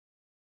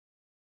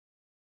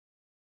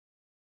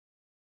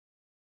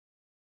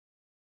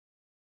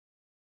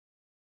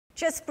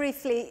Just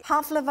briefly,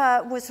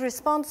 Pavlova was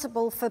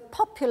responsible for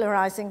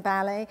popularizing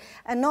ballet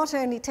and not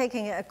only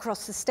taking it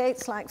across the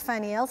States like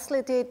Fanny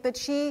Elsler did, but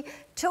she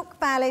took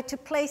ballet to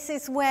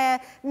places where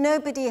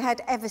nobody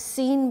had ever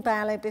seen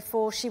ballet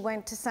before. She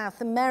went to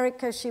South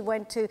America, she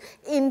went to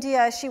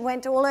India, she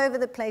went all over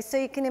the place. So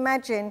you can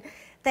imagine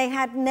they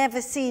had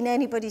never seen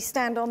anybody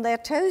stand on their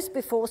toes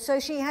before, so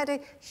she had a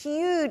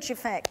huge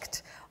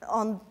effect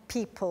on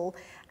people.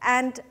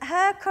 And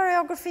her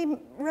choreography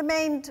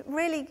remained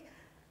really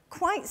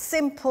quite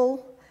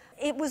simple.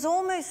 It was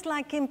almost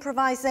like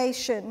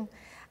improvisation.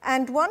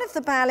 And one of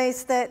the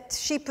ballets that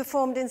she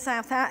performed in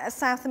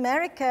South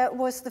America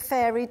was The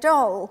Fairy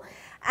Doll.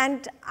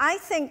 And I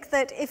think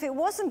that if it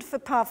wasn't for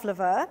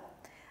Pavlova,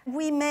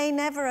 we may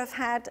never have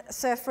had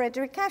Sir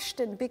Frederick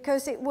Ashton,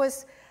 because it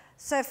was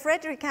Sir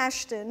Frederick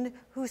Ashton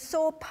who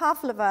saw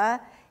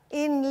Pavlova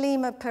in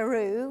Lima,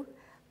 Peru,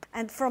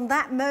 and from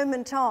that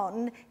moment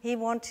on, he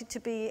wanted to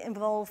be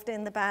involved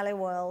in the ballet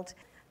world.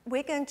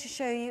 We're going to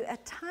show you a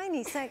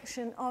tiny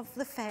section of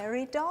The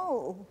Fairy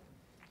Doll.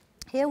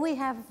 Here we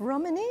have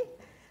Romany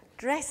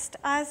dressed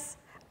as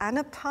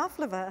Anna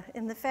Pavlova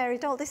in The Fairy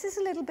Doll. This is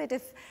a little bit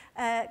of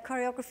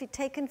choreography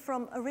taken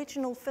from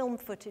original film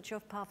footage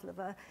of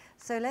Pavlova.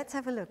 So let's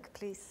have a look,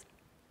 please.